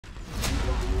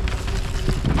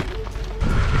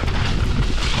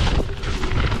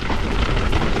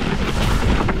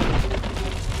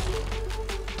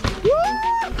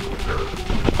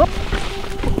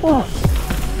Oh.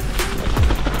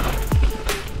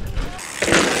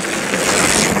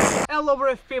 Hello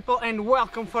brave people and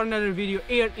welcome for another video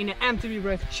here in the MTB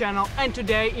Brave channel. And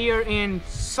today here in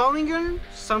Solingen,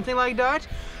 something like that.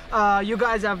 You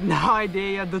guys have no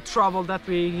idea the trouble that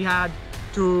we had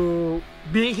to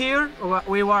be here.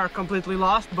 We were completely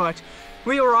lost, but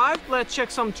we arrived. Let's check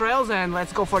some trails and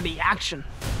let's go for the action.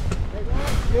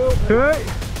 Hey.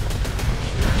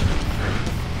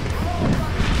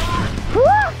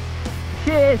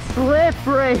 It's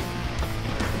slippery.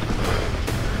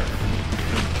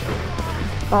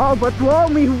 Oh, but blow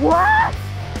me, what?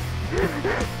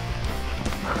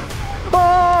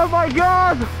 Oh my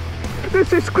god!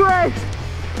 This is great!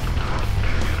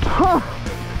 Oh.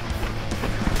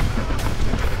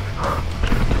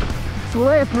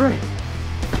 Slippery.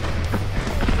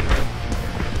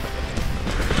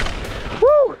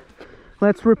 Woo!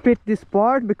 Let's repeat this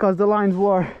part because the lines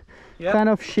were kind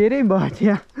of shitty, but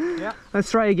yeah. Let's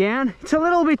try again. It's a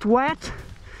little bit wet.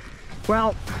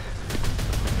 Well,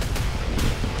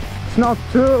 it's not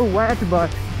too wet,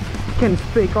 but I can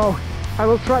speak. Oh, I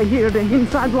will try here the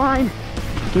inside line.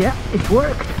 Yeah, it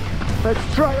worked.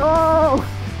 Let's try. Oh,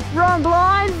 wrong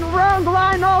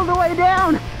line all the way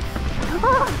down.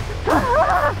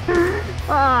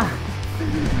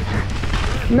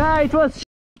 No, it was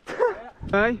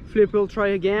okay, Flip will try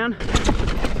again.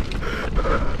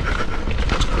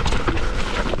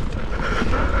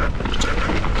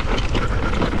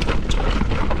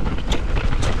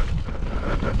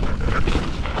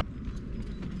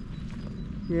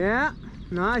 Yeah,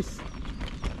 nice.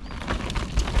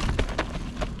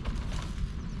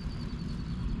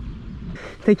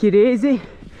 Take it easy,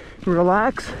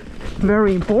 relax,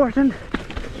 very important.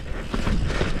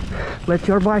 Let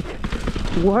your bike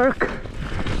work,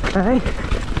 okay?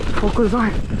 Focus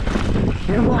on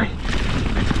your bike.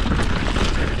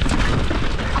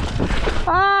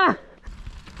 Ah!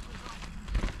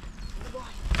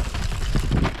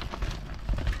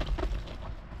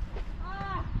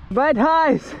 Bad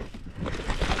highs.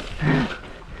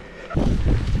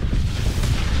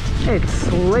 It's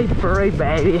slippery,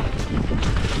 baby.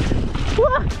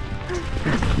 Whoa.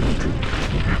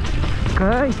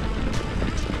 Okay.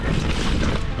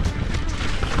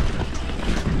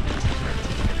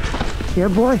 Yeah,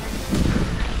 boy.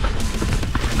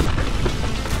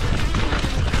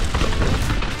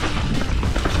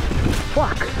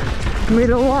 Fuck.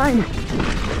 Middle line.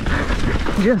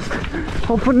 Just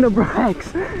open the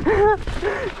brakes. Woo!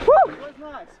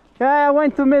 Nice. Yeah, I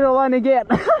went to middle line again.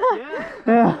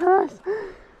 Yeah.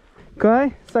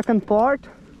 Okay, second part.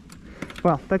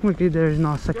 Well, technically there is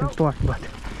no second part, but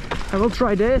I will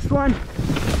try this one.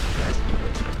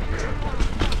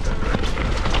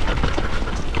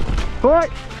 Boy!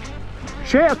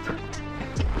 Shit!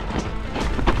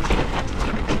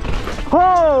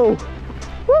 Oh!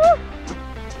 Woo!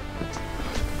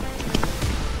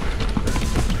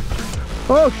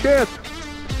 Oh shit!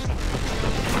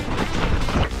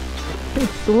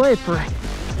 It's slippery.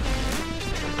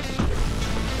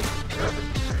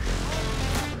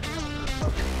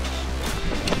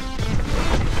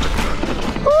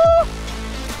 Woo!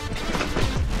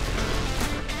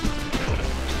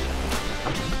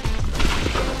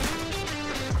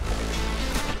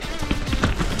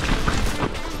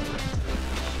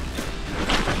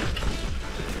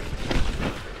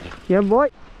 Yeah, boy.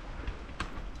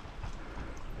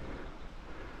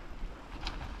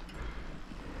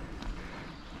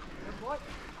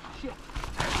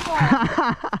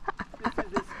 This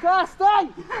is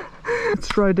disgusting! Let's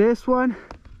try this one.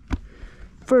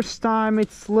 First time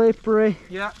it's slippery.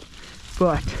 Yeah.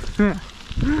 But yeah.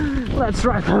 Let's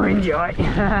try to enjoy.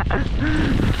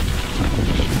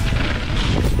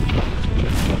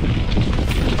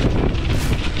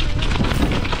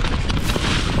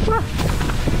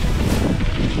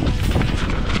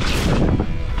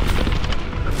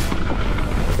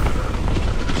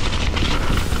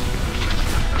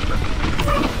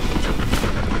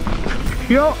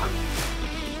 Yo!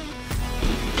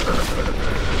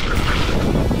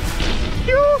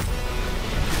 Yo!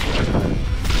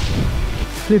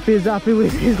 Flip is happy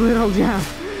with his little jump.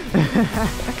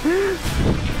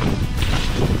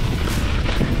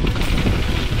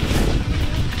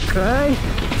 Okay.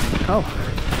 Oh,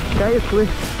 okay, Flip.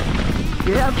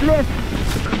 Yeah, Flip.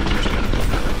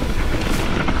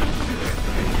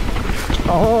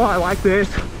 Oh, I like this.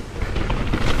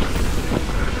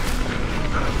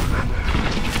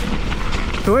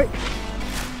 Wait.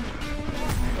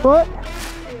 What?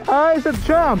 Ah, it's a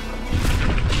jump.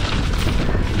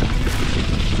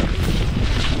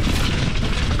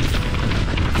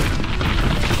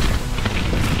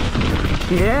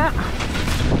 Yeah.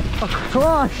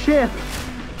 Oh shit!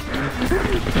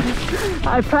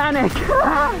 I panic.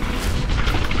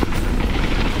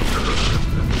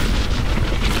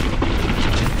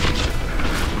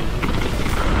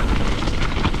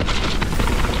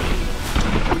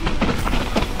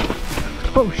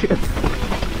 Oh shit!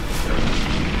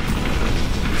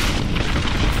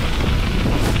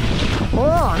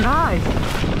 Oh, nice!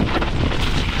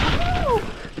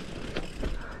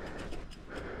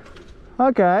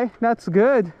 Okay, that's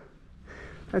good.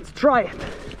 Let's try it.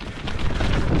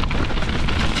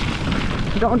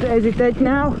 Don't hesitate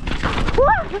now.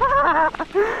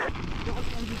 Don't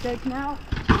hesitate now.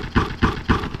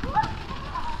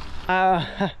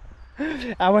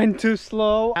 I went too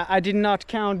slow. I did not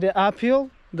count the uphill,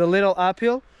 the little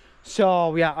uphill.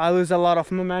 So yeah, I lose a lot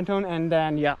of momentum and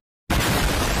then yeah.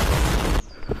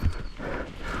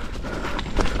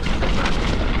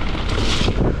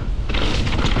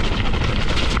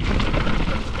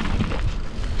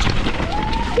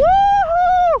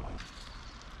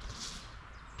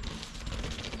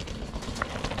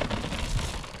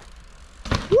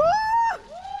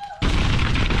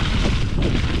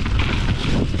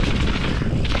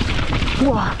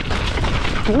 Wow.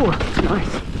 Oh,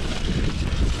 nice.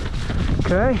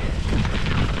 Okay.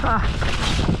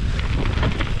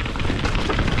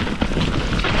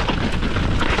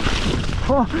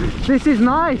 Oh, this is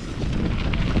nice.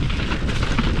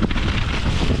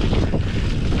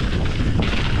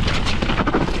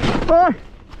 Oh.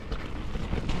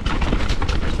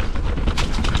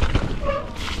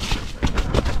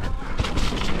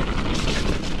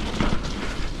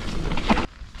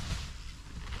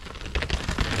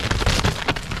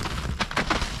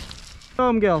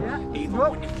 Home girl. Yeah. Even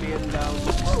when you feel low,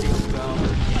 you can still go.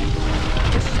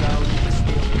 It's slow, you can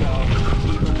still go.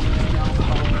 Even when there's no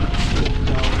hope, you can still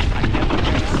go. I never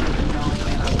really should have known,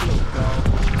 man, I still go.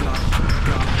 Go, go, go,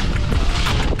 go,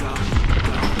 go, go,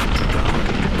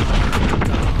 go,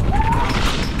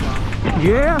 go.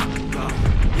 Yeah.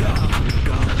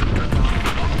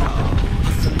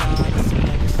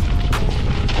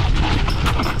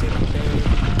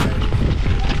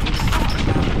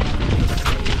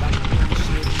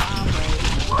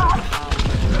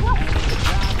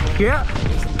 Yeah,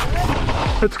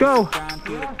 let's go.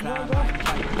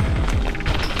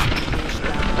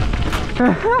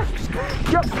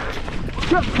 Yep.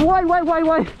 Yep.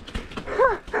 Wait.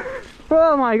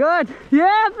 Oh my god.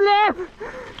 Yeah, flip.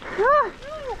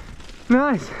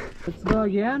 Nice. Let's go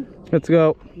again. Let's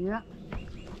go. Yeah.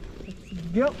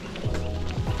 Let's go.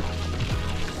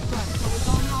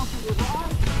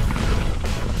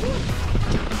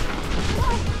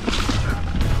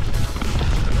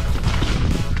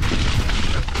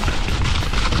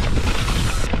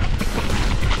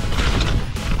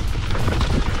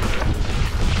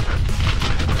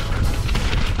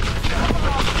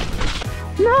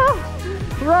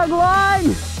 Wrong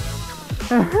line!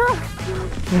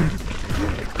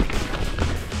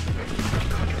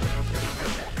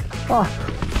 Oh.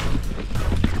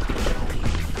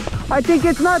 I think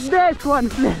it's not this one.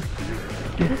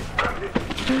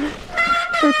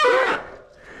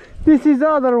 This is the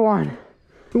other one.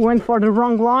 We went for the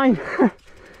wrong line.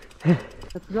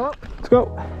 Let's go. Let's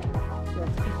go.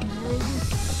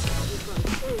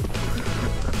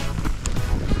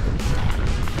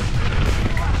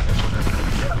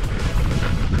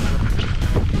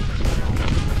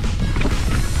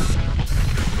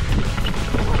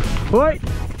 Wait!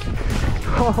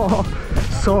 Oh,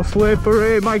 so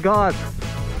slippery, my god!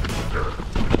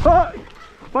 Oh,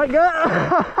 my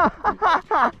god!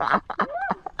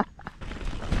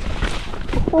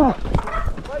 Oh,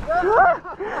 my god!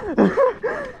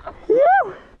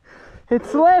 It's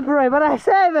slippery, but I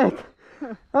saved it!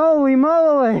 Holy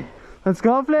moly! Let's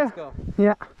go, Flip? Let's go.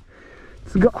 Yeah.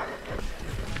 Let's go.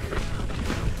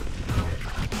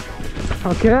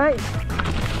 Okay.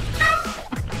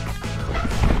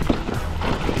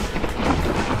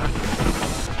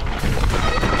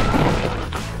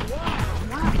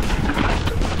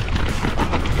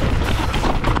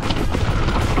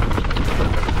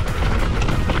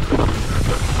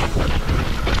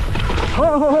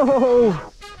 Oh!